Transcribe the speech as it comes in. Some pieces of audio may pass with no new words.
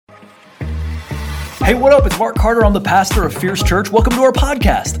Hey, what up? It's Mark Carter. I'm the pastor of Fierce Church. Welcome to our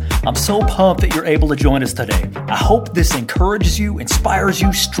podcast. I'm so pumped that you're able to join us today. I hope this encourages you, inspires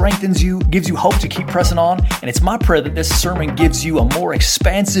you, strengthens you, gives you hope to keep pressing on. And it's my prayer that this sermon gives you a more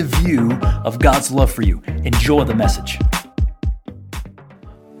expansive view of God's love for you. Enjoy the message.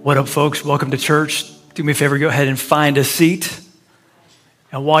 What up, folks? Welcome to church. Do me a favor, go ahead and find a seat.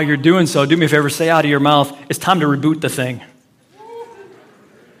 And while you're doing so, do me a favor, say out of your mouth, it's time to reboot the thing.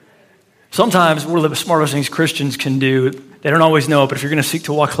 Sometimes one of the smartest things Christians can do, they don't always know it, but if you're going to seek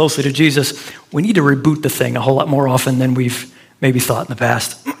to walk closely to Jesus, we need to reboot the thing a whole lot more often than we've maybe thought in the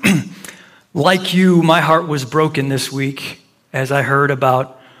past. Like you, my heart was broken this week as I heard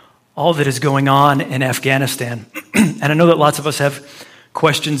about all that is going on in Afghanistan. And I know that lots of us have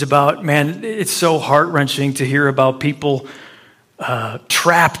questions about, man, it's so heart-wrenching to hear about people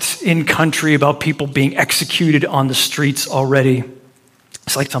trapped in country, about people being executed on the streets already.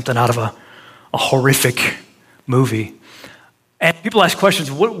 It's like something out of a horrific movie. And people ask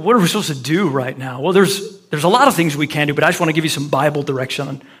questions, what are we supposed to do right now? Well, there's a lot of things we can do, but I just want to give you some Bible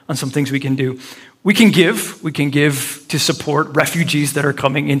direction on some things we can do. We can give to support refugees that are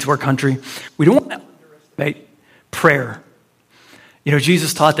coming into our country. We don't want to underestimate prayer. You know,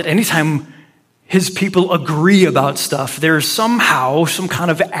 Jesus taught that anytime his people agree about stuff, there's somehow some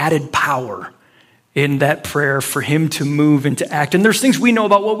kind of added power in that prayer for him to move and to act. And there's things we know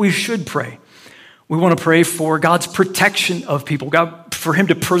about what we should pray. We want to pray for God's protection of people, God, for him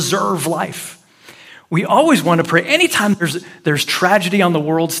to preserve life. We always want to pray, anytime there's tragedy on the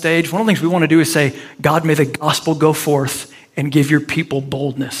world stage, one of the things we want to do is say, God, may the gospel go forth and give your people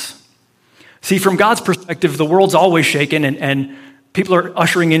boldness. See, from God's perspective, the world's always shaken and people are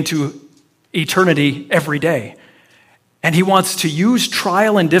ushering into eternity every day. And he wants to use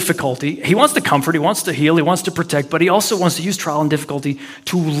trial and difficulty. He wants to comfort, he wants to heal, he wants to protect, but he also wants to use trial and difficulty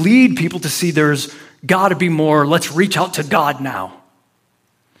to lead people to see there's got to be more. Let's reach out to God now.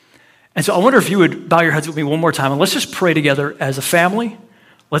 And so I wonder if you would bow your heads with me one more time and let's just pray together as a family.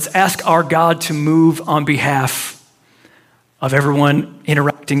 Let's ask our God to move on behalf of everyone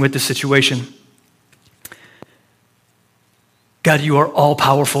interacting with this situation. God, you are all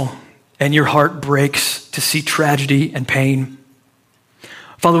powerful. And your heart breaks to see tragedy and pain.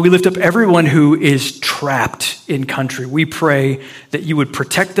 Father, we lift up everyone who is trapped in country. We pray that you would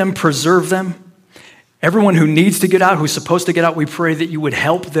protect them, preserve them. Everyone who needs to get out, who's supposed to get out, we pray that you would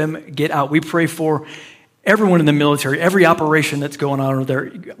help them get out. We pray for everyone in the military, every operation that's going on over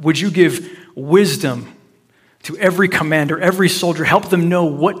there. Would you give wisdom to every commander, every soldier, help them know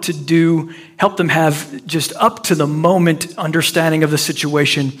what to do, help them have just up to the moment understanding of the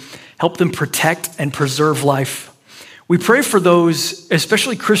situation, help them protect and preserve life. We pray for those,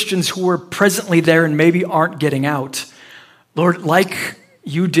 especially Christians who are presently there and maybe aren't getting out. Lord, like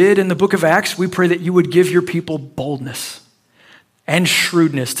you did in the book of Acts, we pray that you would give your people boldness and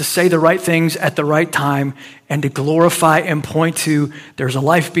shrewdness to say the right things at the right time and to glorify and point to there's a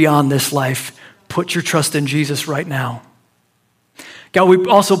life beyond this life. Put your trust in Jesus right now. God, we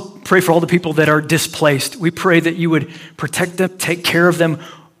also pray for all the people that are displaced. We pray that you would protect them, take care of them,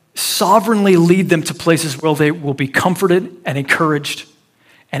 sovereignly lead them to places where they will be comforted and encouraged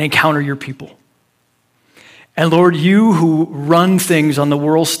and encounter your people. And Lord, you who run things on the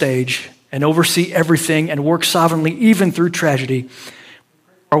world stage and oversee everything and work sovereignly even through tragedy,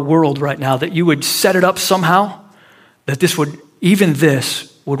 our world right now, that you would set it up somehow, that this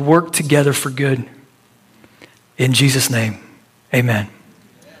would work together for good. In Jesus' name, amen.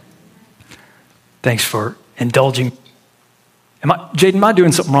 Thanks for indulging. Jaden, am I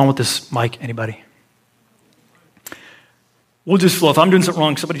doing something wrong with this mic? Anybody? We'll just flow. If I'm doing something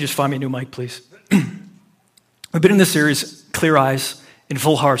wrong, somebody just find me a new mic, please. We've been in this series, Clear Eyes in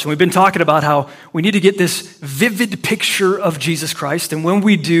Full Hearts, and we've been talking about how we need to get this vivid picture of Jesus Christ, and when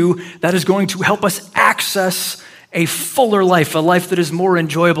we do, that is going to help us access a fuller life, a life that is more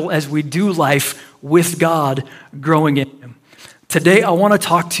enjoyable as we do life with God, growing in him. Today, I want to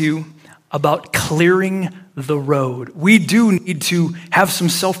talk to you about clearing the road. We do need to have some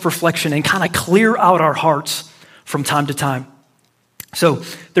self-reflection and kind of clear out our hearts from time to time. So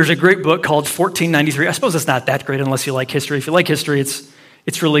there's a great book called 1493. I suppose it's not that great unless you like history. If you like history,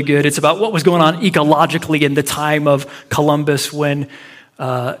 it's really good. It's about what was going on ecologically in the time of Columbus when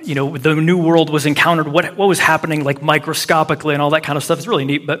the New World was encountered, what was happening like microscopically and all that kind of stuff. It's really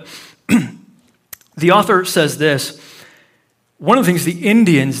neat. But the author says this: one of the things the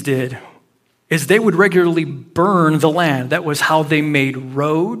Indians did is they would regularly burn the land. That was how they made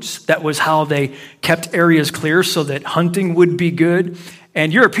roads. That was how they kept areas clear so that hunting would be good.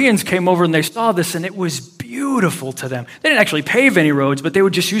 And Europeans came over and they saw this, and it was beautiful. beautiful to them. They didn't actually pave any roads, but they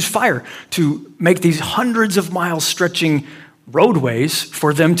would just use fire to make these hundreds of miles stretching roadways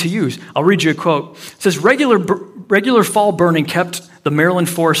for them to use. I'll read you a quote. It says, regular fall burning kept the Maryland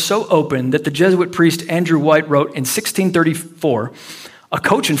forest so open that the Jesuit priest Andrew White wrote in 1634, a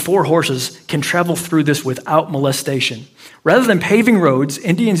coach and 4 horses can travel through this without molestation. Rather than paving roads,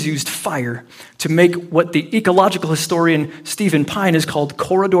 Indians used fire to make what the ecological historian Stephen Pine has called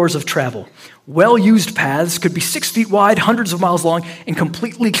corridors of travel. Well-used paths could be 6 feet wide, hundreds of miles long, and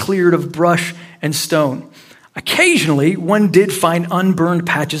completely cleared of brush and stone. Occasionally, one did find unburned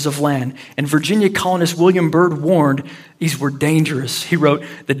patches of land, and Virginia colonist William Byrd warned these were dangerous. He wrote,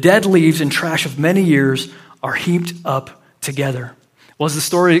 "The dead leaves and trash of many years are heaped up together." Well, as the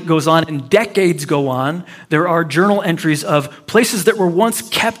story goes on and decades go on, there are journal entries of places that were once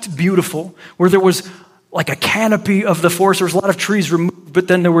kept beautiful, where there was like a canopy of the forest. There was a lot of trees removed, but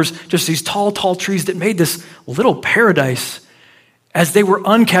then there was just these tall, tall trees that made this little paradise. As they were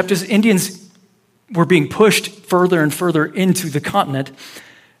unkept, as Indians were being pushed further and further into the continent,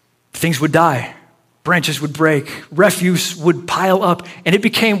 things would die. Branches would break. Refuse would pile up. And it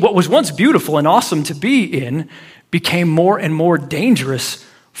became what was once beautiful and awesome to be in became more and more dangerous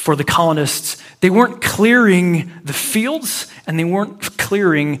for the colonists. They weren't clearing the fields and they weren't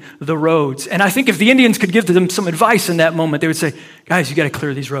clearing the roads. And I think if the Indians could give them some advice in that moment, they would say, guys, you got to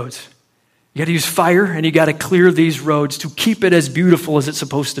clear these roads. You got to use fire and you got to clear these roads to keep it as beautiful as it's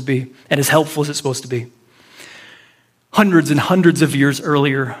supposed to be and as helpful as it's supposed to be. Hundreds and hundreds of years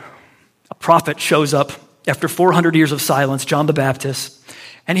earlier, a prophet shows up after 400 years of silence, John the Baptist,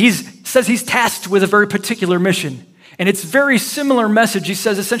 and he says he's tasked with a very particular mission. And it's a very similar message. He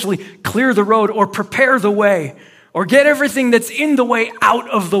says essentially, clear the road or prepare the way or get everything that's in the way out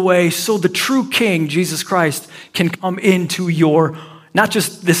of the way so the true King, Jesus Christ, can come into your, not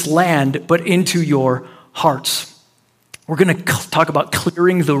just this land, but into your hearts. We're going to talk about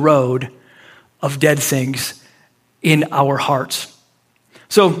clearing the road of dead things in our hearts.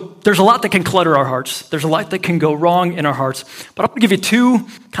 So there's a lot that can clutter our hearts. There's a lot that can go wrong in our hearts. But I'm going to give you 2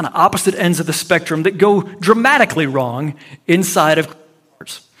 kind of opposite ends of the spectrum that go dramatically wrong inside of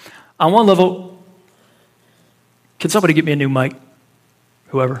hearts. On one level, can somebody get me a new mic?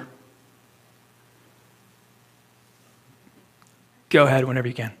 Whoever. Go ahead whenever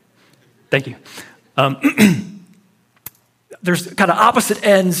you can. Thank you. There's kind of opposite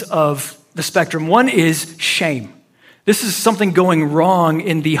ends of the spectrum. One is shame. This is something going wrong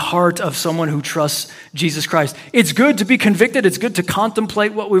in the heart of someone who trusts Jesus Christ. It's good to be convicted. It's good to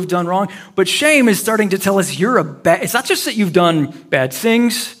contemplate what we've done wrong. But shame is starting to tell us it's not just that you've done bad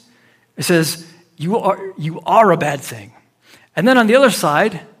things. It says you are a bad thing. And then on the other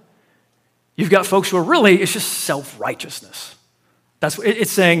side, you've got folks who are really, it's just self-righteousness.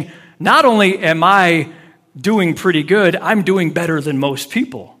 It's saying, not only am I doing pretty good, I'm doing better than most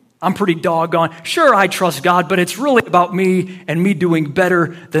people. I'm pretty doggone. Sure, I trust God, but it's really about me and me doing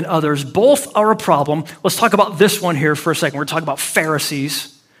better than others. Both are a problem. Let's talk about this one here for a second. We're talking about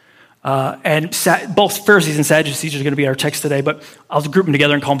Pharisees. Both Pharisees and Sadducees are going to be our text today, but I'll group them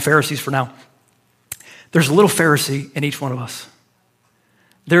together and call them Pharisees for now. There's a little Pharisee in each one of us.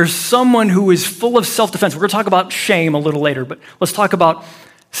 There's someone who is full of self-defense. We're going to talk about shame a little later, but let's talk about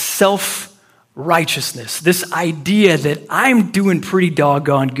self-righteousness. This idea that I'm doing pretty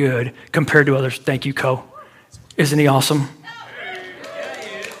doggone good compared to others. Thank you, Co. Isn't he awesome?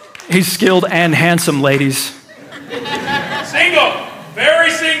 He's skilled and handsome, ladies. Single.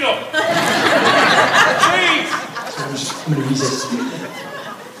 Very single. Please. I'm going to use this.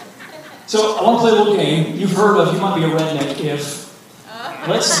 So I want to play a little game. You've heard of, you might be a redneck if.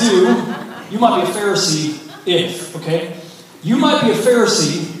 Let's do, you might be a Pharisee if, okay? You might be a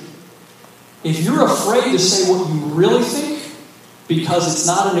Pharisee if you're afraid to say what you really think because it's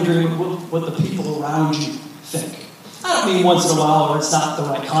not in agreement with what the people around you think. I don't mean once in a while or it's not the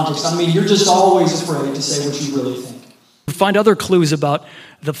right context. I mean, you're just always afraid to say what you really think. Find other clues about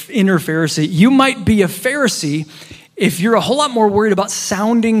the inner Pharisee. You might be a Pharisee if you're a whole lot more worried about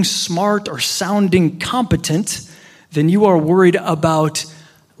sounding smart or sounding competent than you are worried about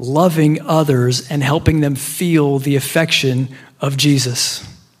loving others and helping them feel the affection of Jesus.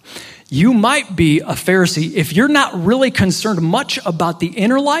 You might be a Pharisee if you're not really concerned much about the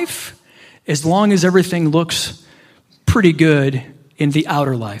inner life as long as everything looks pretty good in the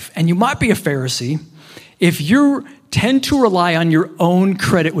outer life. And you might be a Pharisee if you tend to rely on your own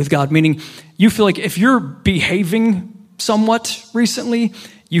credit with God, meaning you feel like if you're behaving somewhat recently,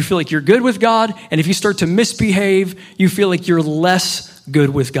 you feel like you're good with God, and if you start to misbehave, you feel like you're less good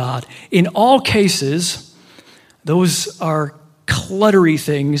with God. In all cases, those are cluttery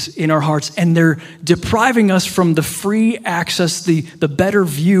things in our hearts, and they're depriving us from the free access, the better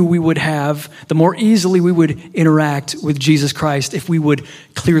view we would have, the more easily we would interact with Jesus Christ if we would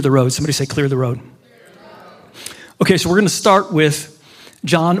clear the road. Somebody say, clear the road. Okay, so we're going to start with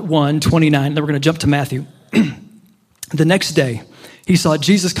John 1:29, then we're going to jump to Matthew. The next day, he saw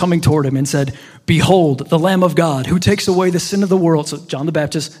Jesus coming toward him and said, behold, the Lamb of God who takes away the sin of the world. So John the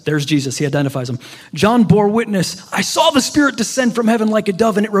Baptist, there's Jesus. He identifies him. John bore witness. I saw the Spirit descend from heaven like a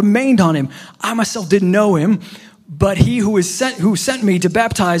dove, and it remained on him. I myself didn't know him, but he who sent me to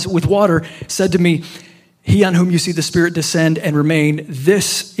baptize with water said to me, he on whom you see the Spirit descend and remain,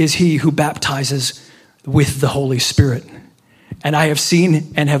 this is he who baptizes with the Holy Spirit. And I have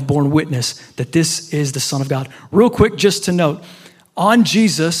seen and have borne witness that this is the Son of God. Real quick, just to note, on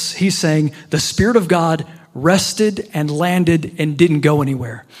Jesus, he's saying the Spirit of God rested and landed and didn't go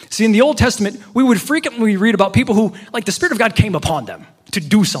anywhere. See, in the Old Testament, we would frequently read about people who, like, the Spirit of God came upon them to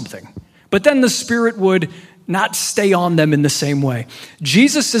do something. But then the Spirit would not stay on them in the same way.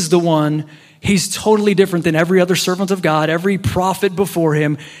 Jesus is the one, he's totally different than every other servant of God, every prophet before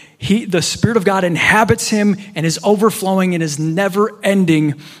him. The Spirit of God inhabits him and is overflowing and is never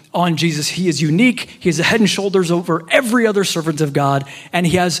ending on Jesus. He is unique. He has a head and shoulders over every other servant of God. And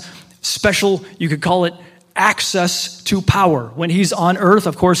he has special, you could call it, access to power. When he's on earth,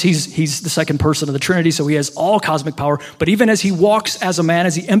 of course, he's the second person of the Trinity, so he has all cosmic power. But even as he walks as a man,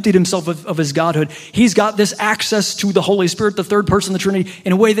 as he emptied himself of his godhood, he's got this access to the Holy Spirit, the third person of the Trinity,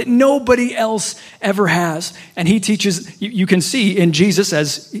 in a way that nobody else ever has. And he teaches, you can see in Jesus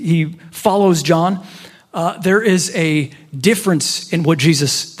as he follows John, there is a difference in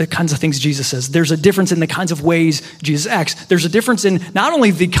the kinds of things Jesus says. There's a difference in the kinds of ways Jesus acts. There's a difference in not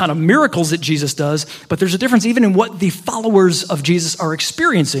only the kind of miracles that Jesus does, but there's a difference even in what the followers of Jesus are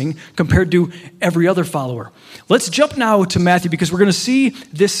experiencing compared to every other follower. Let's jump now to Matthew, because we're going to see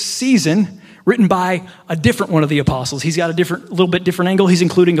this season written by a different one of the apostles. He's got a little bit different angle. He's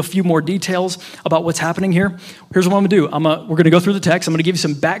including a few more details about what's happening here. Here's what I'm going to do. We're going to go through the text. I'm going to give you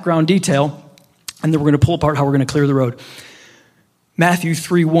some background detail, and then we're going to pull apart how we're going to clear the road. Matthew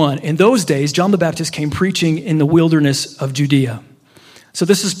 3:1. In those days, John the Baptist came preaching in the wilderness of Judea. So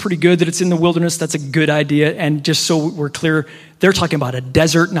this is pretty good that it's in the wilderness. That's a good idea. And just so we're clear, they're talking about a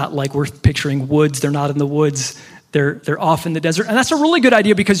desert, not like we're picturing woods. They're not in the woods. They're off in the desert. And that's a really good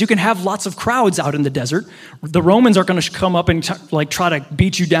idea because you can have lots of crowds out in the desert. The Romans aren't going to come up and try to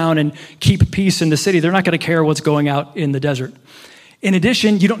beat you down and keep peace in the city. They're not going to care what's going out in the desert. In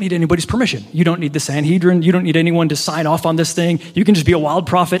addition, you don't need anybody's permission. You don't need the Sanhedrin. You don't need anyone to sign off on this thing. You can just be a wild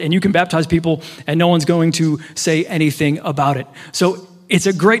prophet and you can baptize people and no one's going to say anything about it. So it's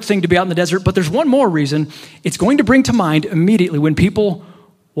a great thing to be out in the desert, but there's one more reason. It's going to bring to mind immediately when people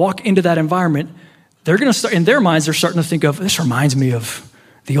walk into that environment, they're going to start, in their minds, they're starting to think of, this reminds me of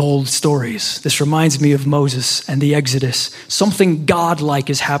the old stories. This reminds me of Moses and the Exodus. Something godlike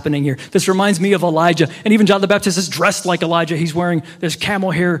is happening here. This reminds me of Elijah. And even John the Baptist is dressed like Elijah. He's wearing this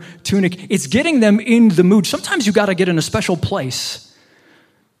camel hair tunic. It's getting them in the mood. Sometimes you got to get in a special place.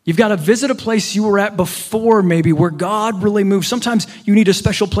 You've got to visit a place you were at before, maybe, where God really moves. Sometimes you need a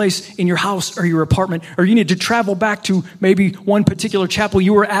special place in your house or your apartment, or you need to travel back to maybe one particular chapel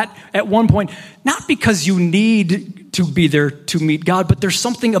you were at one point. Not because you need to be there to meet God, but there's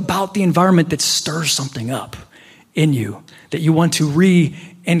something about the environment that stirs something up in you that you want to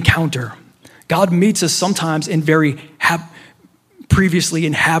re-encounter. God meets us sometimes in very previously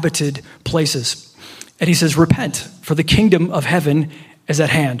inhabited places. And he says, repent, for the kingdom of heaven is at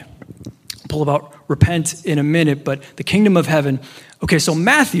hand. Pull about repent in a minute, but the kingdom of heaven. Okay, so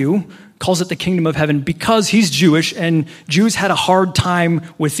Matthew calls it the kingdom of heaven because he's Jewish, and Jews had a hard time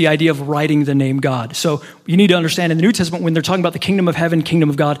with the idea of writing the name God. So you need to understand in the New Testament, when they're talking about the kingdom of heaven, kingdom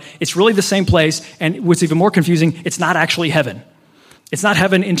of God, it's really the same place, and what's even more confusing, it's not actually heaven. It's not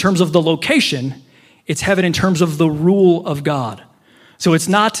heaven in terms of the location, it's heaven in terms of the rule of God. So it's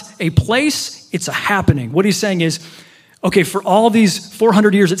not a place, it's a happening. What he's saying is, okay, for all these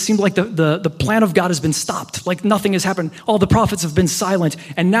 400 years, it seemed like the plan of God has been stopped, like nothing has happened. All the prophets have been silent.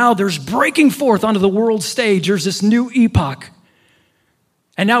 And now there's breaking forth onto the world stage. There's this new epoch.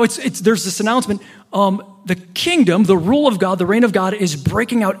 And now there's this announcement. The kingdom, the rule of God, the reign of God is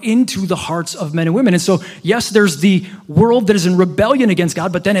breaking out into the hearts of men and women. And so, yes, there's the world that is in rebellion against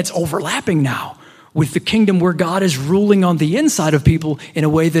God, but then it's overlapping now with the kingdom where God is ruling on the inside of people in a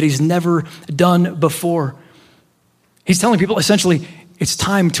way that he's never done before. He's telling people, essentially, it's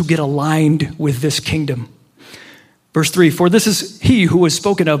time to get aligned with this kingdom. Verse 3, for this is he who was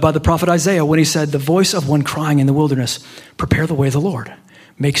spoken of by the prophet Isaiah when he said, the voice of one crying in the wilderness, prepare the way of the Lord,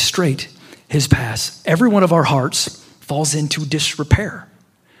 make straight his paths. Every one of our hearts falls into disrepair.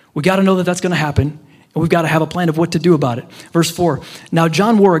 We got to know that that's going to happen, and we've got to have a plan of what to do about it. Verse 4, now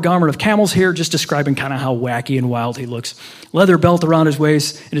John wore a garment of camel's hair, just describing kind of how wacky and wild he looks. Leather belt around his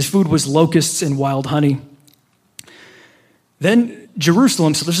waist, and his food was locusts and wild honey. Then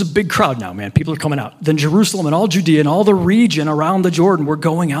Jerusalem, so there's a big crowd now, man. People are coming out. Then Jerusalem and all Judea and all the region around the Jordan were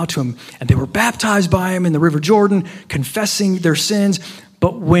going out to him, and they were baptized by him in the river Jordan, confessing their sins.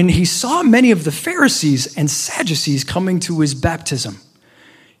 But when he saw many of the Pharisees and Sadducees coming to his baptism,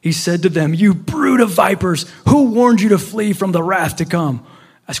 he said to them, "You brood of vipers, who warned you to flee from the wrath to come?"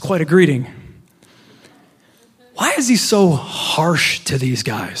 That's quite a greeting. Why is he so harsh to these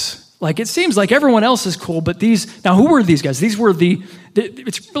guys? Like, it seems like everyone else is cool, but now who were these guys? These were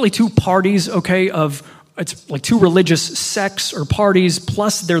it's really two parties, okay, it's like two religious sects or parties,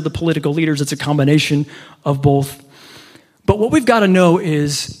 plus they're the political leaders. It's a combination of both. But what we've got to know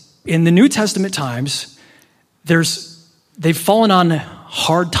is, in the New Testament times, they've fallen on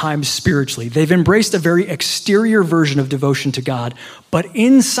hard times spiritually. They've embraced a very exterior version of devotion to God, but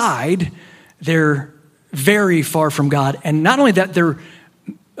inside, they're very far from God. And not only that, they're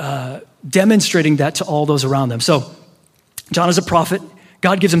demonstrating that to all those around them. So John is a prophet.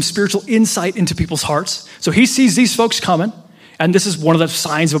 God gives him spiritual insight into people's hearts. So he sees these folks coming, and this is one of the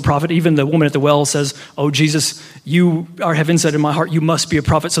signs of a prophet. Even the woman at the well says, "Oh, Jesus, you have insight in my heart. You must be a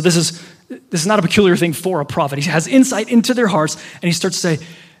prophet." So this is not a peculiar thing for a prophet. He has insight into their hearts, and he starts to say,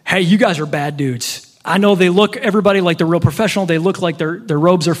 "Hey, you guys are bad dudes. I know they look, everybody, like they're real professional. They look like their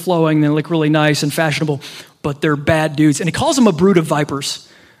robes are flowing. They look really nice and fashionable, but they're bad dudes." And he calls them a brood of vipers.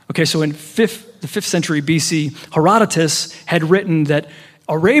 Okay, so in the 5th century BC, Herodotus had written that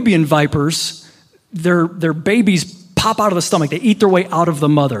Arabian vipers, their babies pop out of the stomach. They eat their way out of the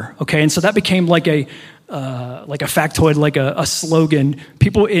mother. Okay, and so that became like a factoid, like a slogan.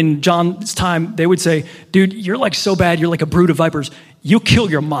 People in John's time, they would say, "Dude, you're like so bad. You're like a brood of vipers. You'll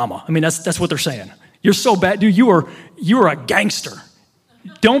kill your mama." I mean, that's what they're saying. You're so bad, dude. You are a gangster.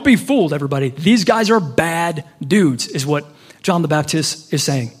 Don't be fooled, everybody. These guys are bad dudes, is what John the Baptist is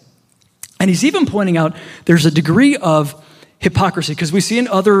saying. And he's even pointing out there's a degree of hypocrisy, because we see in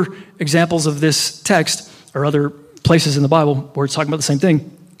other examples of this text or other places in the Bible where it's talking about the same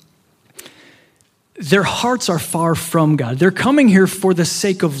thing, their hearts are far from God. They're coming here for the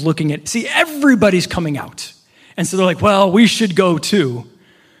sake of looking at, see, everybody's coming out. And so they're like, well, we should go too.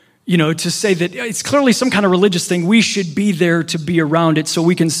 To say that it's clearly some kind of religious thing. We should be there to be around it so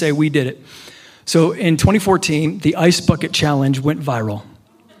we can say we did it. So in 2014, the Ice Bucket Challenge went viral.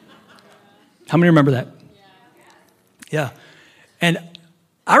 How many remember that? Yeah. And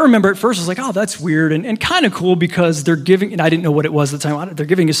I remember at first I was like, oh, that's weird and kind of cool, because they're giving, and I didn't know what it was at the time. They're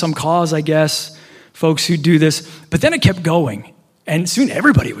giving us some cause, I guess, folks who do this. But then it kept going, and soon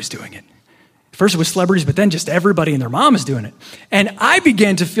everybody was doing it. First it was celebrities, but then just everybody and their mom is doing it. And I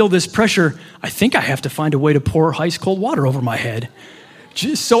began to feel this pressure. I think I have to find a way to pour ice cold water over my head,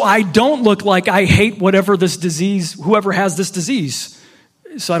 just so I don't look like I hate whoever has this disease,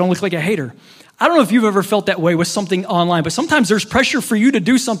 so I don't look like a hater. I don't know if you've ever felt that way with something online, but sometimes there's pressure for you to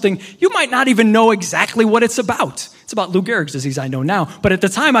do something you might not even know exactly what it's about. It's about Lou Gehrig's disease, I know now, but at the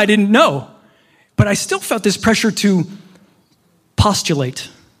time I didn't know. But I still felt this pressure to postulate.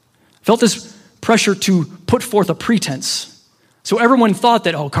 Felt this pressure to put forth a pretense. So everyone thought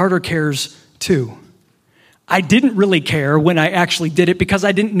that, oh, Carter cares too. I didn't really care when I actually did it because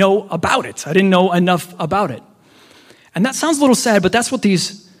I didn't know about it. I didn't know enough about it. And that sounds a little sad, but that's what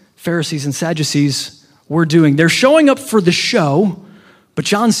these Pharisees and Sadducees were doing. They're showing up for the show, but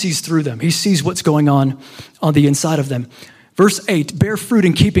John sees through them. He sees what's going on the inside of them. Verse 8, bear fruit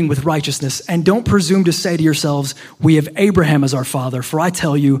in keeping with righteousness, and don't presume to say to yourselves, we have Abraham as our father. For I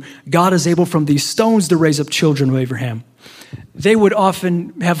tell you, God is able from these stones to raise up children of Abraham. They would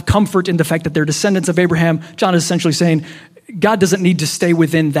often have comfort in the fact that they're descendants of Abraham. John is essentially saying, God doesn't need to stay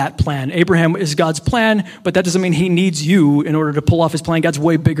within that plan. Abraham is God's plan, but that doesn't mean he needs you in order to pull off his plan. God's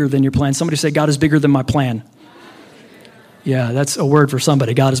way bigger than your plan. Somebody say, God is bigger than my plan. Yeah, that's a word for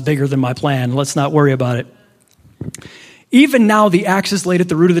somebody. God is bigger than my plan. Let's not worry about it. Even now the axe is laid at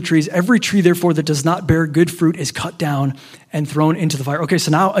the root of the trees. Every tree, therefore, that does not bear good fruit is cut down and thrown into the fire. Okay,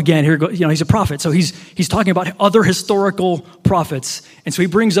 so now, again, here goes, he's a prophet. So he's talking about other historical prophets. And so he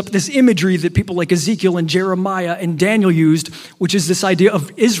brings up this imagery that people like Ezekiel and Jeremiah and Daniel used, which is this idea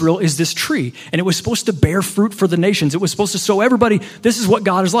of Israel is this tree. And it was supposed to bear fruit for the nations. It was supposed to show everybody this is what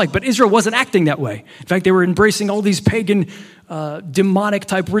God is like. But Israel wasn't acting that way. In fact, they were embracing all these pagan demonic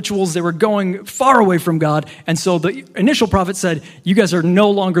type rituals. They were going far away from God. And so the initial prophet said, you guys are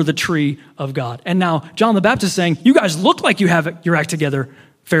no longer the tree of God. And now John the Baptist is saying, you guys look like you have your act together,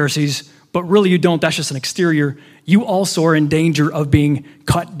 Pharisees, but really you don't. That's just an exterior. You also are in danger of being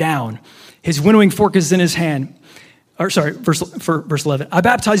cut down. His winnowing fork is in his hand. Verse 11. I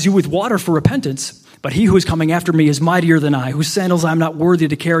baptize you with water for repentance, but he who is coming after me is mightier than I, whose sandals I am not worthy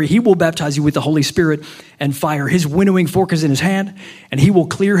to carry. He will baptize you with the Holy Spirit and fire. His winnowing fork is in his hand, and he will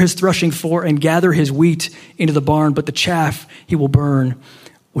clear his threshing floor and gather his wheat into the barn, but the chaff he will burn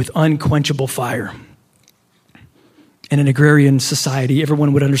with unquenchable fire. In an agrarian society,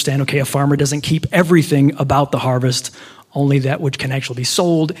 everyone would understand, okay, a farmer doesn't keep everything about the harvest, only that which can actually be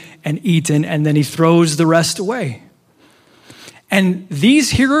sold and eaten, and then he throws the rest away. And these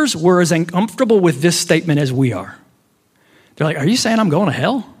hearers were as uncomfortable with this statement as we are. They're like, are you saying I'm going to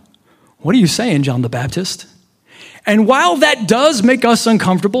hell? What are you saying, John the Baptist? And while that does make us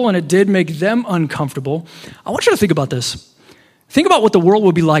uncomfortable, and it did make them uncomfortable, I want you to think about this. Think about what the world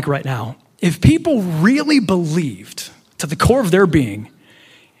would be like right now. If people really believed to the core of their being,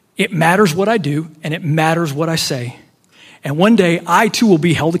 it matters what I do and it matters what I say. And one day I too will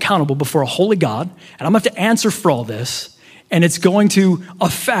be held accountable before a holy God, and I'm going to have to answer for all this. And it's going to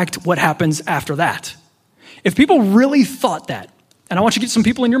affect what happens after that. If people really thought that, and I want you to get some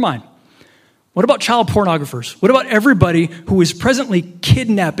people in your mind, what about child pornographers? What about everybody who is presently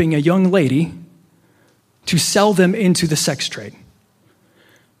kidnapping a young lady to sell them into the sex trade?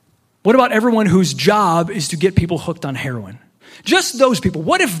 What about everyone whose job is to get people hooked on heroin? Just those people.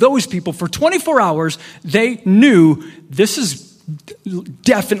 What if those people, for 24 hours, they knew this is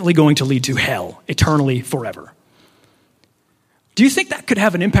definitely going to lead to hell, eternally, forever? Do you think that could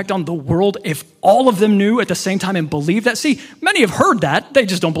have an impact on the world if all of them knew at the same time and believed that? See, many have heard that. They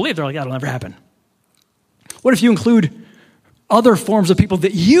just don't believe. They're like, that'll never happen. What if you include other forms of people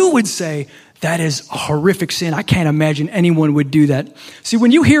that you would say, that is a horrific sin. I can't imagine anyone would do that. See,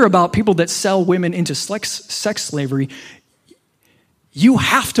 when you hear about people that sell women into sex slavery, you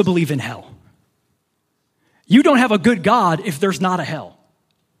have to believe in hell. You don't have a good God if there's not a hell.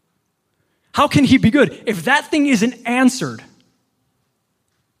 How can he be good? If that thing isn't answered,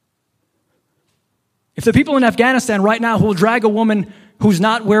 if the people in Afghanistan right now who will drag a woman who's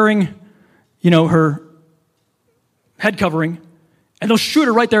not wearing, her head covering, and they'll shoot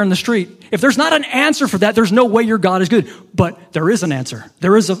her right there in the street, if there's not an answer for that, there's no way your God is good. But there is an answer.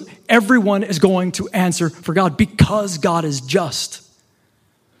 Everyone is going to answer for God because God is just.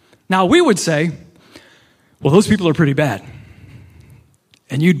 Now, we would say, well, those people are pretty bad.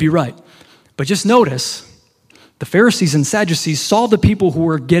 And you'd be right. But just notice, the Pharisees and Sadducees saw the people who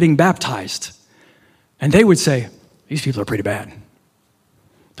were getting baptized. And they would say, these people are pretty bad.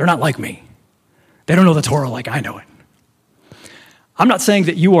 They're not like me. They don't know the Torah like I know it. I'm not saying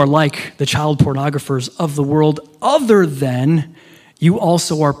that you are like the child pornographers of the world, other than you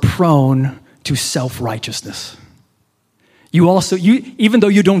also are prone to self-righteousness. Even though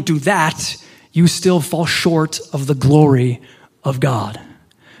you don't do that, you still fall short of the glory of God.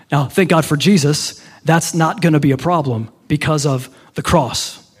 Now, thank God for Jesus, that's not going to be a problem because of the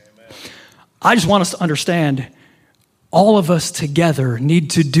cross. I just want us to understand, all of us together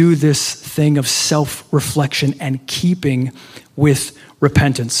need to do this thing of self-reflection and keeping with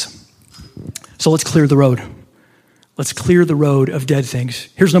repentance. So let's clear the road. Let's clear the road of dead things.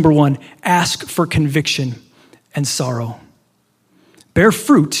 Here's number one: ask for conviction and sorrow. Bear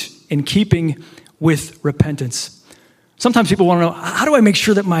fruit in keeping with repentance. Sometimes people want to know, how do I make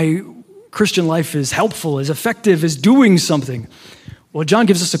sure that my Christian life is helpful, is effective, is doing something? Well, John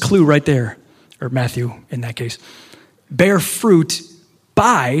gives us a clue right there. Or Matthew in that case. Bear fruit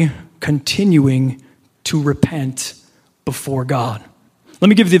by continuing to repent before God. Let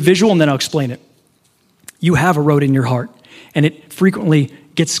me give you the visual and then I'll explain it. You have a road in your heart, and it frequently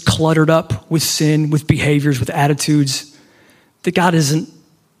gets cluttered up with sin, with behaviors, with attitudes that God isn't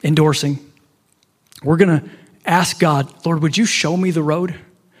endorsing. We're going to ask God, Lord, would you show me the road?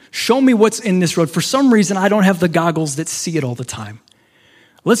 Show me what's in this road. For some reason, I don't have the goggles that see it all the time.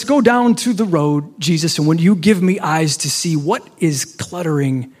 Let's go down to the road, Jesus, and when you give me eyes to see what is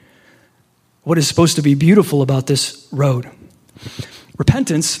cluttering, what is supposed to be beautiful about this road.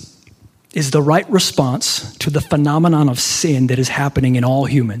 Repentance is the right response to the phenomenon of sin that is happening in all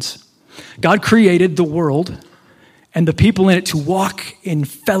humans. God created the world and the people in it to walk in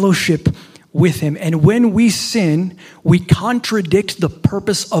fellowship with him. And when we sin, we contradict the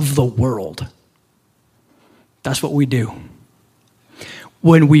purpose of the world. That's what we do.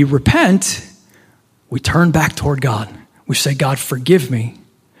 When we repent, we turn back toward God. We say, God, forgive me.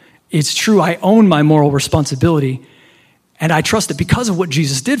 It's true, I own my moral responsibility, and I trust that because of what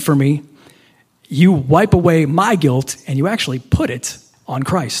Jesus did for me, you wipe away my guilt and you actually put it on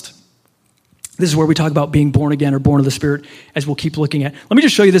Christ. This is where we talk about being born again or born of the Spirit, as we'll keep looking at. Let me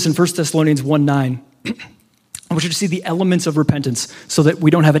just show you this in 1 Thessalonians 1:9. I want you to see the elements of repentance so that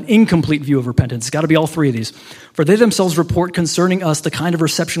we don't have an incomplete view of repentance. It's got to be all three of these. For they themselves report concerning us the kind of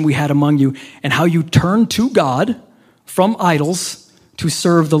reception we had among you and how you turned to God from idols to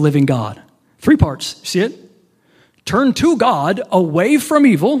serve the living God. 3 parts. See it? Turn to God away from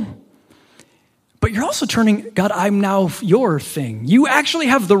evil, but you're also turning, God, I'm now your thing. You actually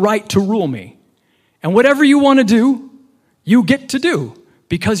have the right to rule me. And whatever you want to do, you get to do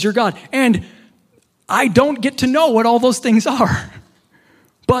because you're God. And I don't get to know what all those things are.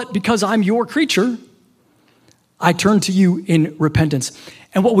 But because I'm your creature, I turn to you in repentance.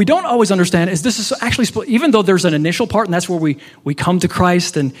 And what we don't always understand is this is actually, even though there's an initial part, and that's where we come to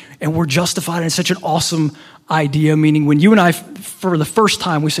Christ and we're justified, and it's such an awesome idea, meaning when you and I, for the first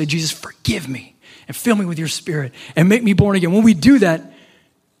time, we say, Jesus, forgive me and fill me with your Spirit and make me born again. When we do that,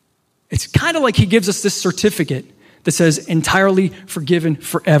 it's kind of like he gives us this certificate that says, entirely forgiven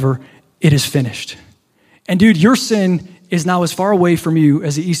forever, it is finished. And dude, your sin is now as far away from you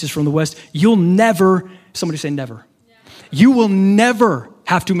as the east is from the west. You'll never, somebody say never. Yeah. You will never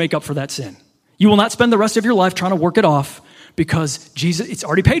have to make up for that sin. You will not spend the rest of your life trying to work it off because Jesus, it's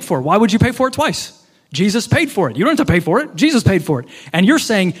already paid for. Why would you pay for it twice? Jesus paid for it. You don't have to pay for it. Jesus paid for it. And you're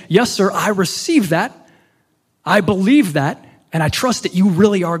saying, yes, sir, I receive that. I believe that. And I trust that you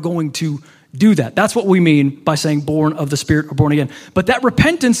really are going to do that. That's what we mean by saying born of the Spirit or born again. But that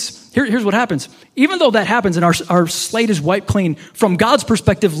repentance, here's what happens. Even though that happens and our slate is wiped clean, from God's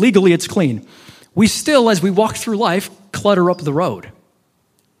perspective, legally it's clean. We still, as we walk through life, clutter up the road.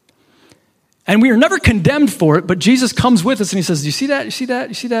 And we are never condemned for it, but Jesus comes with us and he says, you see that? You see that?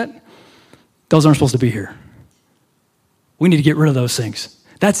 You see that? Those aren't supposed to be here. We need to get rid of those things.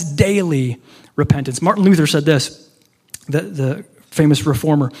 That's daily repentance. Martin Luther said this, the famous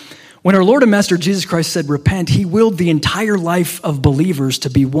reformer. When our Lord and Master Jesus Christ said repent, he willed the entire life of believers to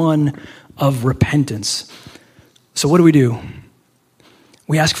be one of repentance. So what do?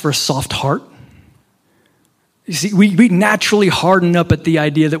 We ask for a soft heart. You see, we naturally harden up at the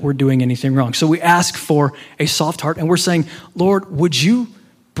idea that we're doing anything wrong. So we ask for a soft heart and we're saying, Lord, would you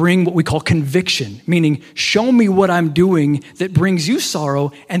bring what we call conviction, meaning show me what I'm doing that brings you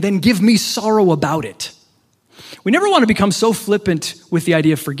sorrow and then give me sorrow about it. We never want to become so flippant with the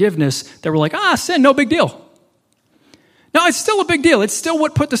idea of forgiveness that we're like, sin, no big deal. No, it's still a big deal. It's still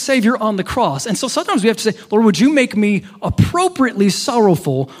what put the Savior on the cross. And so sometimes we have to say, Lord, would you make me appropriately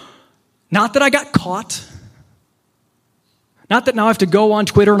sorrowful? Not that I got caught. Not that now I have to go on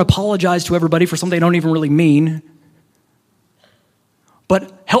Twitter and apologize to everybody for something I don't even really mean.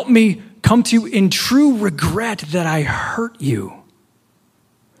 But help me come to you in true regret that I hurt you.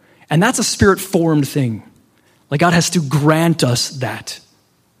 And that's a Spirit-formed thing. Like God has to grant us that.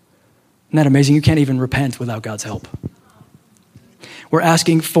 Isn't that amazing? You can't even repent without God's help. We're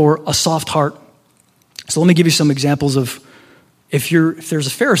asking for a soft heart. So let me give you some examples of if there's a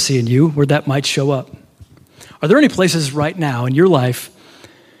Pharisee in you where that might show up. Are there any places right now in your life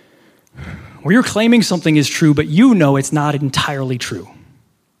where you're claiming something is true, but you know it's not entirely true?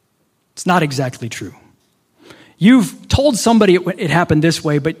 It's not exactly true. You've told somebody it happened this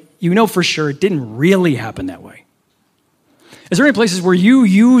way, but you know for sure it didn't really happen that way. Is there any places where you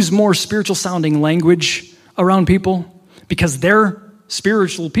use more spiritual sounding language around people because they're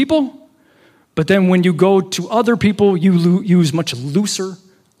spiritual people, but then when you go to other people, you use much looser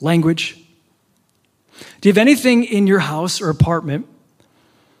language? Do you have anything in your house or apartment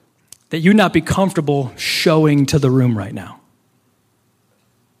that you'd not be comfortable showing to the room right now?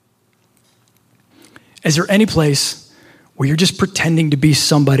 Is there any place where you're just pretending to be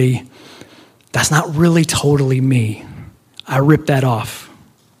somebody that's not really totally me? I rip that off.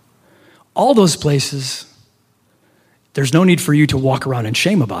 All those places, there's no need for you to walk around in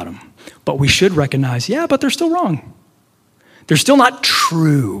shame about them. But we should recognize, but they're still wrong. They're still not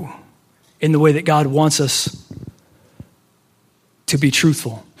true in the way that God wants us to be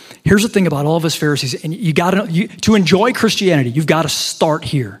truthful. Here's the thing about all of us Pharisees, and to enjoy Christianity, you've got to start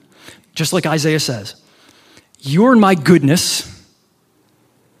here. Just like Isaiah says, you're my goodness,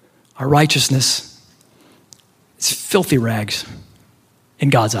 our righteousness, it's filthy rags in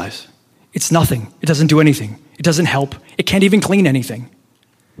God's eyes. It's nothing. It doesn't do anything. It doesn't help. It can't even clean anything.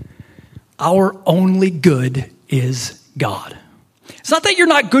 Our only good is God. It's not that you're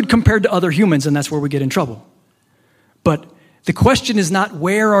not good compared to other humans, and that's where we get in trouble. But the question is not,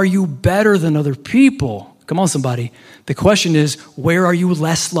 where are you better than other people? Come on, somebody. The question is, where are you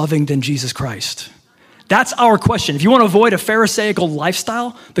less loving than Jesus Christ? That's our question. If you want to avoid a Pharisaical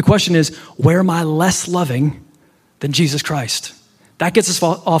lifestyle, the question is, where am I less loving than Jesus Christ? That gets us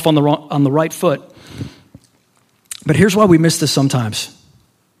off on the right foot. But here's why we miss this sometimes.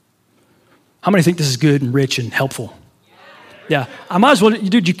 How many think this is good and rich and helpful? Yeah, I might as well,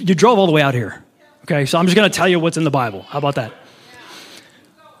 dude, you drove all the way out here. Okay, so I'm just going to tell you what's in the Bible. How about that?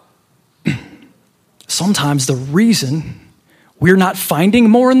 Sometimes the reason we're not finding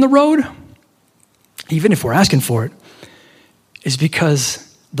more in the road, even if we're asking for it, is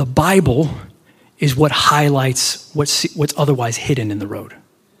because the Bible is what highlights what's otherwise hidden in the road.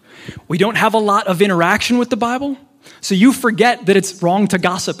 We don't have a lot of interaction with the Bible, so you forget that it's wrong to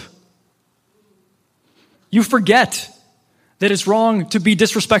gossip. You forget that it's wrong to be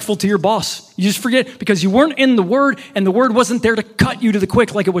disrespectful to your boss. You just forget because you weren't in the Word, and the Word wasn't there to cut you to the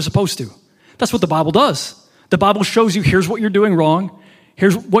quick like it was supposed to. That's what the Bible does. The Bible shows you, here's what you're doing wrong.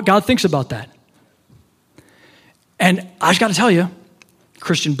 Here's what God thinks about that. And I just got to tell you,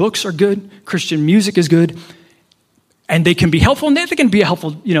 Christian books are good. Christian music is good. And they can be helpful. And they can be a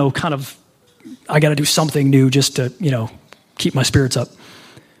helpful, kind of, I got to do something new just to, keep my spirits up.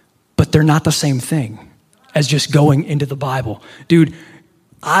 But they're not the same thing as just going into the Bible. Dude,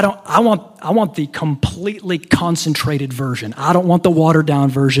 I want the completely concentrated version. I don't want the watered down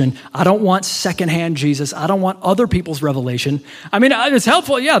version. I don't want secondhand Jesus. I don't want other people's revelation. I mean, it's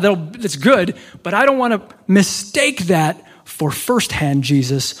helpful. Yeah, it's good, but I don't want to mistake that for firsthand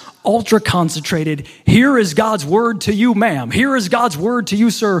Jesus, ultra concentrated. Here is God's word to you, ma'am. Here is God's word to you,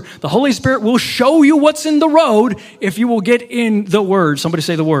 sir. The Holy Spirit will show you what's in the road if you will get in the word. Somebody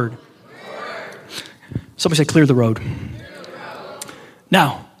say the word. Somebody say clear the road.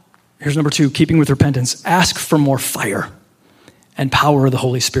 Now, here's number 2, keeping with repentance. Ask for more fire and power of the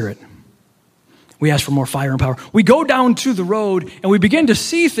Holy Spirit. We ask for more fire and power. We go down to the road and we begin to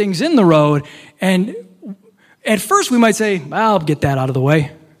see things in the road. And at first we might say, I'll get that out of the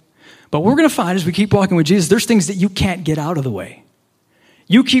way. But what we're going to find as we keep walking with Jesus, there's things that you can't get out of the way.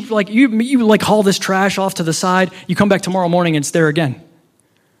 You keep you haul this trash off to the side. You come back tomorrow morning and it's there again.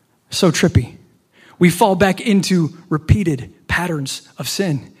 So trippy. We fall back into repeated patterns of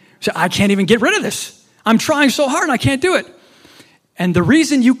sin. So I can't even get rid of this. I'm trying so hard and I can't do it. And the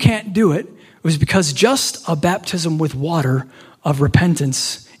reason you can't do it was because just a baptism with water of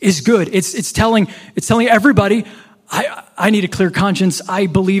repentance is good. It's telling everybody, I need a clear conscience. I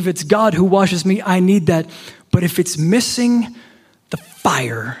believe it's God who washes me. I need that. But if it's missing the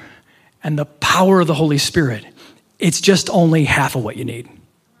fire and the power of the Holy Spirit, it's just only half of what you need.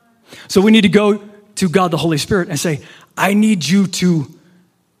 So we need to go to God the Holy Spirit and say, I need you to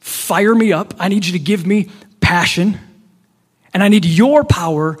fire me up. I need you to give me passion. And I need your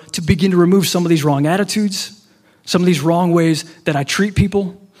power to begin to remove some of these wrong attitudes, some of these wrong ways that I treat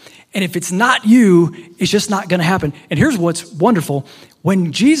people. And if it's not you, it's just not going to happen. And here's what's wonderful.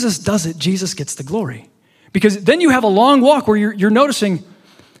 When Jesus does it, Jesus gets the glory. Because then you have a long walk where you're noticing,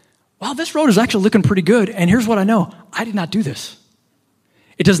 wow, this road is actually looking pretty good. And here's what I know. I did not do this.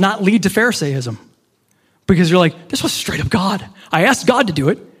 It does not lead to Pharisaism. Because you're like, this was straight up God. I asked God to do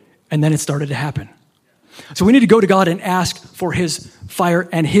it, and then it started to happen. So we need to go to God and ask for his fire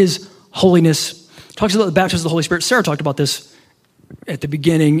and his holiness. Talks about the baptism of the Holy Spirit. Sarah talked about this at the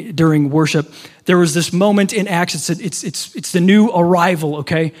beginning during worship. There was this moment in Acts. It's the new arrival,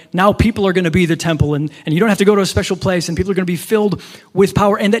 okay? Now people are going to be the temple, and you don't have to go to a special place, and people are going to be filled with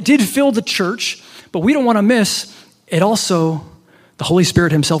power. And that did fill the church, but we don't want to miss it also. The Holy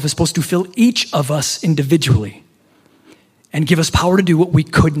Spirit himself is supposed to fill each of us individually and give us power to do what we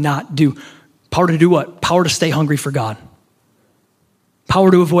could not do. Power to do what? Power to stay hungry for God. Power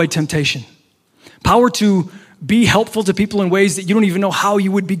to avoid temptation. Power to be helpful to people in ways that you don't even know how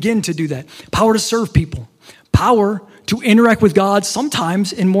you would begin to do that. Power to serve people. Power to interact with God,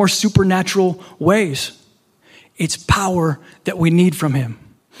 sometimes in more supernatural ways. It's power that we need from him.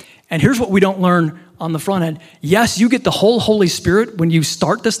 And here's what we don't learn on the front end. Yes, you get the whole Holy Spirit when you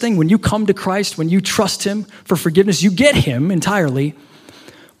start this thing, when you come to Christ, when you trust him for forgiveness, you get him entirely,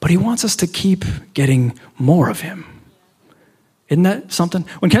 but he wants us to keep getting more of him. Isn't that something?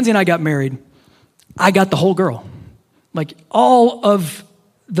 When Kenzie and I got married, I got the whole girl. Like all of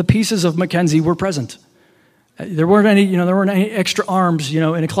the pieces of Mackenzie were present. There weren't any extra arms, in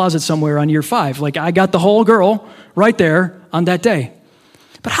a closet somewhere on year 5. Like I got the whole girl right there on that day.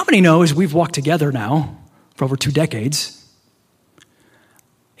 But how many know as we've walked together now for over 2 decades,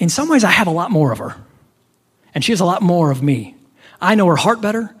 in some ways I have a lot more of her. And she has a lot more of me. I know her heart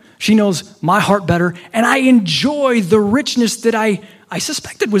better. She knows my heart better. And I enjoy the richness that I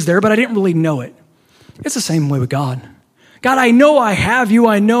suspected was there, but I didn't really know it. It's the same way with God. God, I know I have you.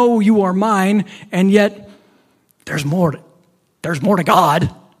 I know you are mine. And yet there's more to God.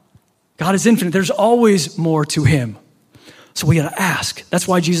 God is infinite. There's always more to him. So we got to ask. That's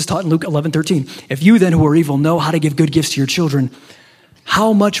why Jesus taught in Luke 11:13. If you then who are evil know how to give good gifts to your children,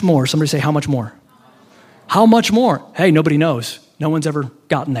 how much more? Somebody say, how much more? How much more? Hey, nobody knows. No one's ever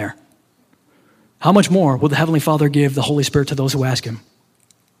gotten there. How much more will the Heavenly Father give the Holy Spirit to those who ask him?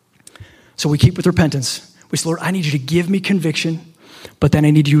 So we keep with repentance. We say, Lord, I need you to give me conviction, but then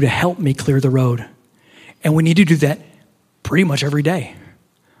I need you to help me clear the road. And we need to do that pretty much every day.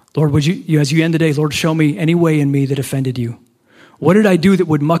 Lord, would you, as you end the day, Lord, show me any way in me that offended you. What did I do that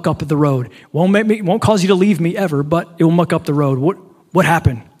would muck up the road? Won't cause you to leave me ever, but it will muck up the road. What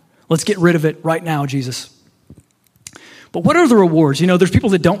happened? Let's get rid of it right now, Jesus. But what are the rewards? You know, there's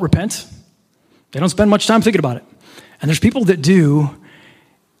people that don't repent. They don't spend much time thinking about it. And there's people that do,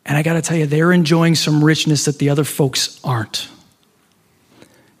 and I got to tell you, they're enjoying some richness that the other folks aren't.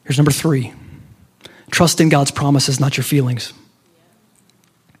 Here's number 3. Trust in God's promises, not your feelings.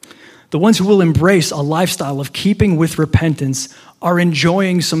 The ones who will embrace a lifestyle of keeping with repentance are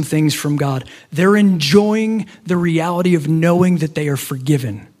enjoying some things from God. They're enjoying the reality of knowing that they are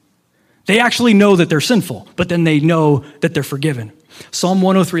forgiven. They actually know that they're sinful, but then they know that they're forgiven. Psalm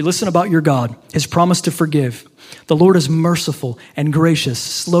 103, listen about your God, his promise to forgive. The Lord is merciful and gracious,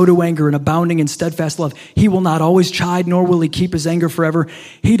 slow to anger and abounding in steadfast love. He will not always chide, nor will he keep his anger forever.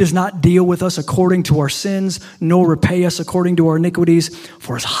 He does not deal with us according to our sins, nor repay us according to our iniquities.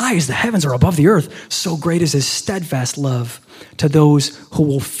 For as high as the heavens are above the earth, so great is his steadfast love to those who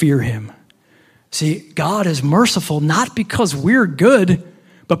will fear him. See, God is merciful not because we're good,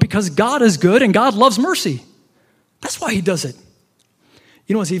 but because God is good and God loves mercy. That's why he does it.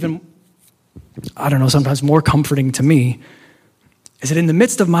 You know what's even, I don't know, sometimes more comforting to me is that in the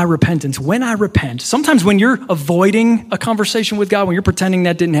midst of my repentance, when I repent, sometimes when you're avoiding a conversation with God, when you're pretending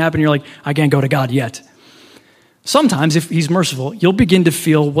that didn't happen, you're like, I can't go to God yet. Sometimes, if he's merciful, you'll begin to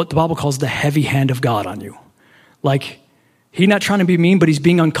feel what the Bible calls the heavy hand of God on you. Like, he's not trying to be mean, but he's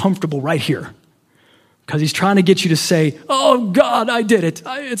being uncomfortable right here. Because he's trying to get you to say, oh, God, I did it.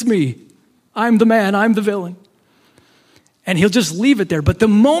 It's me. I'm the man. I'm the villain. And he'll just leave it there. But the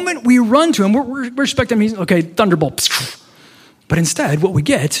moment we run to him, we're expecting him, he's, okay, thunderbolt. But instead, what we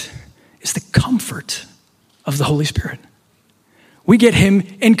get is the comfort of the Holy Spirit. We get him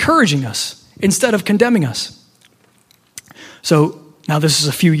encouraging us instead of condemning us. So now this is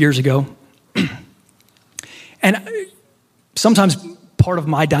a few years ago. And sometimes part of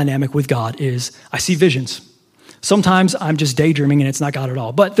my dynamic with God is I see visions. Sometimes I'm just daydreaming and it's not God at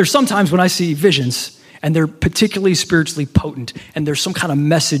all. But there's sometimes when I see visions and they're particularly spiritually potent, and there's some kind of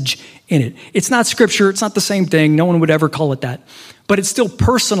message in it. It's not scripture, it's not the same thing, no one would ever call it that. But it's still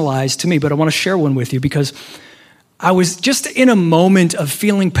personalized to me, but I want to share one with you because I was just in a moment of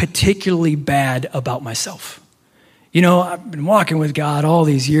feeling particularly bad about myself. You know, I've been walking with God all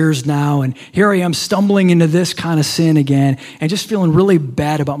these years now, and here I am stumbling into this kind of sin again, and just feeling really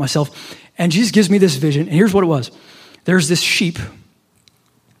bad about myself. And Jesus gives me this vision, and here's what it was. There's this sheep,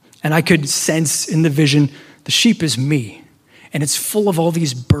 and I could sense in the vision, the sheep is me. And it's full of all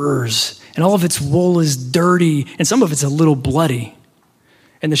these burrs. And all of its wool is dirty. And some of it's a little bloody.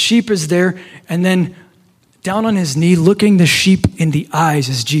 And the sheep is there. And then down on his knee, looking the sheep in the eyes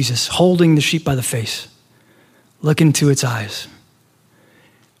is Jesus, holding the sheep by the face. Look into its eyes.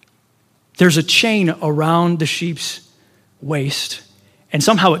 There's a chain around the sheep's waist. And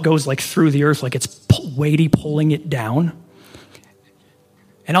somehow it goes like through the earth, like it's weighty, pulling it down.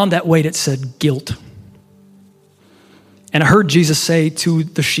 And on that weight, it said guilt. And I heard Jesus say to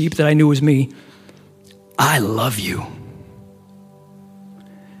the sheep that I knew was me, I love you.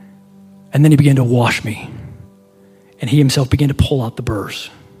 And then he began to wash me. And he himself began to pull out the burrs.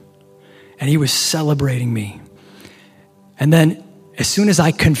 And he was celebrating me. And then as soon as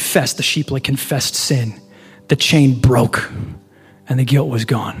I confessed, the sheep like confessed sin, the chain broke and the guilt was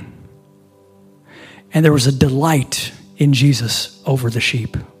gone. And there was a delight in Jesus over the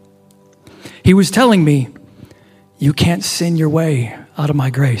sheep. He was telling me, you can't sin your way out of my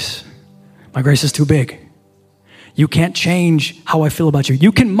grace. My grace is too big. You can't change how I feel about you.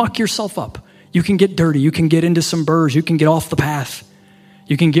 You can muck yourself up. You can get dirty. You can get into some burrs. You can get off the path.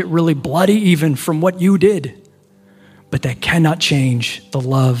 You can get really bloody even from what you did. But that cannot change the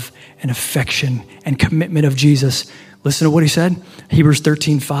love and affection and commitment of Jesus. Listen to what he said. Hebrews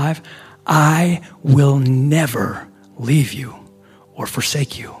 13:5. I will never leave you or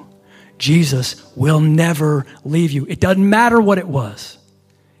forsake you. Jesus will never leave you. It doesn't matter what it was.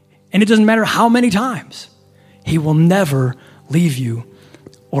 And it doesn't matter how many times. He will never leave you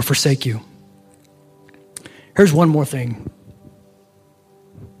or forsake you. Here's one more thing.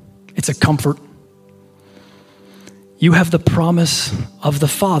 It's a comfort. You have the promise of the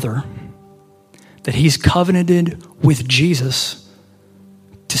Father that he's covenanted with Jesus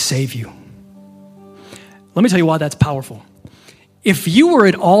to save you. Let me tell you why that's powerful. If you were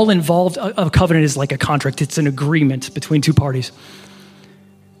at all involved, a covenant is like a contract. It's an agreement between two parties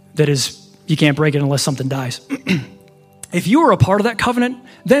that is, you can't break it unless something dies. If you were a part of that covenant,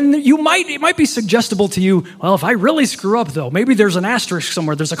 then it might be suggestible to you, well, if I really screw up though, maybe there's an asterisk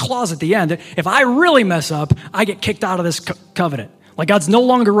somewhere, there's a clause at the end. If I really mess up, I get kicked out of this covenant. Like God's no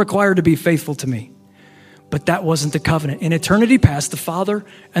longer required to be faithful to me. But that wasn't the covenant. In eternity past, the Father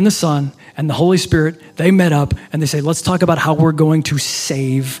and the Son and the Holy Spirit, they met up and they say, let's talk about how we're going to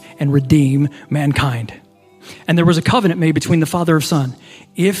save and redeem mankind. And there was a covenant made between the Father and Son.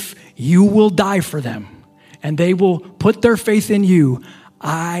 If you will die for them and they will put their faith in you,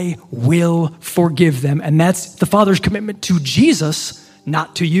 I will forgive them. And that's the Father's commitment to Jesus,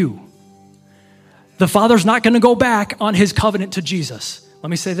 not to you. The Father's not going to go back on his covenant to Jesus. Let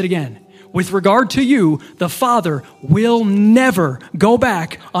me say that again. With regard to you, the Father will never go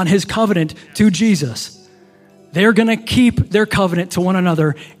back on his covenant to Jesus. They're going to keep their covenant to one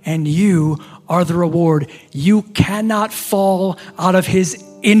another, and you are the reward. You cannot fall out of his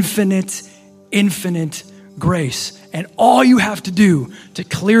infinite grace. And all you have to do to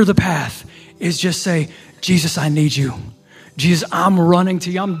clear the path is just say, Jesus, I need you. Jesus, I'm running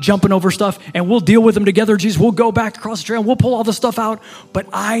to you. I'm jumping over stuff, and we'll deal with them together. Jesus, we'll go back across the trail and we'll pull all the stuff out. But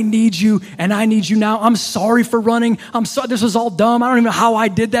I need you, and I need you now. I'm sorry for running. I'm sorry. This was all dumb. I don't even know how I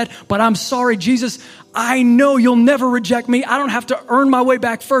did that, but I'm sorry, Jesus. I know you'll never reject me. I don't have to earn my way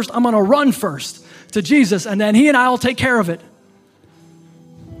back first. I'm going to run first to Jesus, and then he and I will take care of it.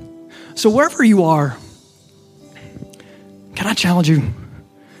 So wherever you are, can I challenge you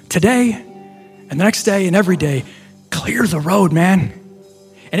today and the next day and every day? Clear the road, man.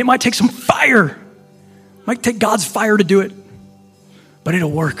 And it might take some fire. It might take God's fire to do it, but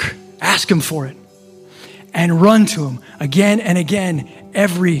it'll work. Ask him for it and run to him again and again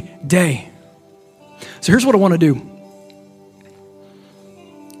every day. So here's what I want to do.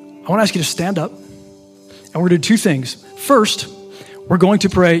 I want to ask you to stand up, and we're going to do two things. First, we're going to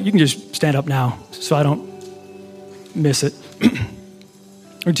pray. You can just stand up now so I don't miss it.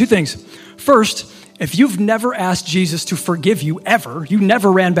 Or two things. First, if you've never asked Jesus to forgive you ever, you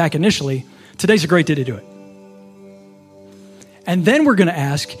never ran back initially, today's a great day to do it. And then we're going to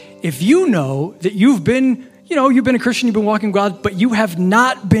ask, if you know that you've been a Christian, you've been walking with God, but you have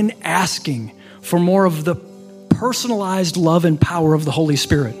not been asking for more of the personalized love and power of the Holy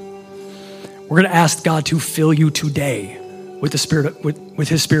Spirit, we're going to ask God to fill you today with the Spirit, with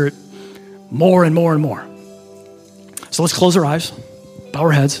his Spirit, more and more and more. So let's close our eyes, bow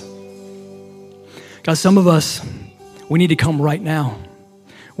our heads. God, some of us, we need to come right now.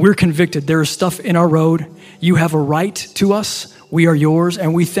 We're convicted. There is stuff in our road. You have a right to us. We are yours.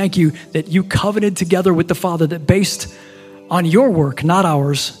 And we thank you that you covenanted together with the Father that based on your work, not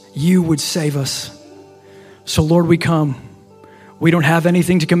ours, you would save us. So Lord, we come. We don't have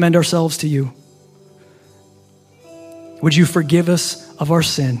anything to commend ourselves to you. Would you forgive us of our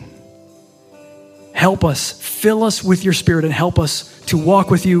sin? Help us, fill us with your Spirit, and help us to walk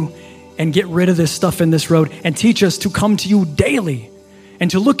with you and get rid of this stuff in this road, and teach us to come to you daily and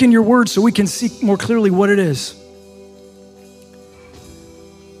to look in your word so we can see more clearly what it is.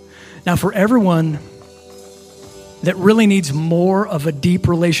 Now, for everyone that really needs more of a deep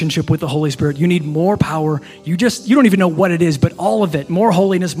relationship with the Holy Spirit, you need more power. You don't even know what it is, but all of it, more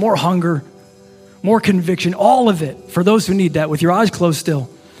holiness, more hunger, more conviction, all of it. For those who need that, with your eyes closed still,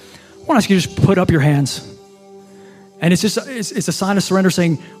 I want to ask you to just put up your hands. And it's a sign of surrender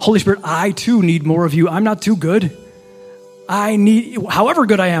saying, Holy Spirit, I too need more of you. I'm not too good. However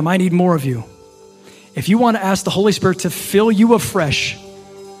good I am, I need more of you. If you want to ask the Holy Spirit to fill you afresh,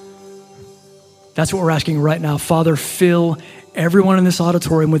 that's what we're asking right now. Father, fill everyone in this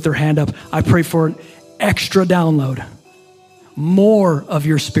auditorium with their hand up. I pray for an extra download, more of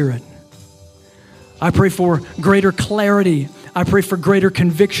your Spirit. I pray for greater clarity. I pray for greater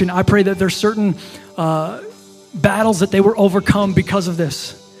conviction. I pray that there's certain battles that they were overcome because of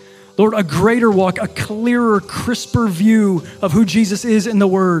this. Lord, a greater walk, a clearer, crisper view of who Jesus is in the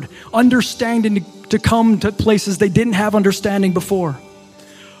Word, understanding to come to places they didn't have understanding before.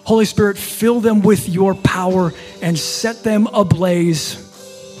 Holy Spirit, fill them with your power and set them ablaze.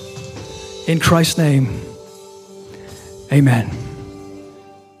 In Christ's name, amen.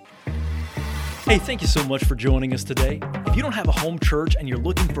 Hey, thank you so much for joining us today. If you don't have a home church and you're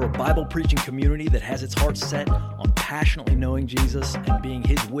looking for a Bible preaching community that has its heart set on passionately knowing Jesus and being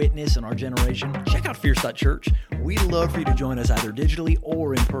his witness in our generation, check out Fierce.Church. We'd love for you to join us either digitally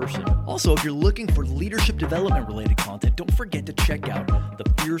or in person. Also, if you're looking for leadership development related content, don't forget to check out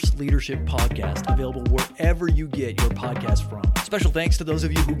the Fierce Leadership Podcast, available wherever you get your podcast from. Special thanks to those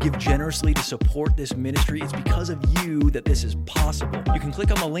of you who give generously to support this ministry. It's because of you that this is possible. You can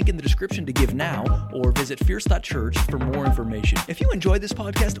click on the link in the description to give now, or visit Fierce.Church for more information. If you enjoyed this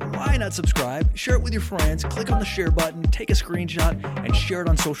podcast, why not subscribe, share it with your friends, click on the share button, take a screenshot, and share it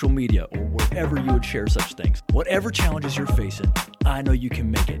on social media or wherever you would share such things. Whatever challenges you're facing, I know you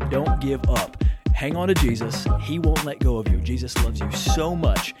can make it. Don't give up. Hang on to Jesus. He won't let go of you. Jesus loves you so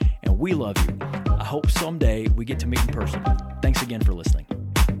much, and we love you. I hope someday we get to meet in person. Thanks again for listening.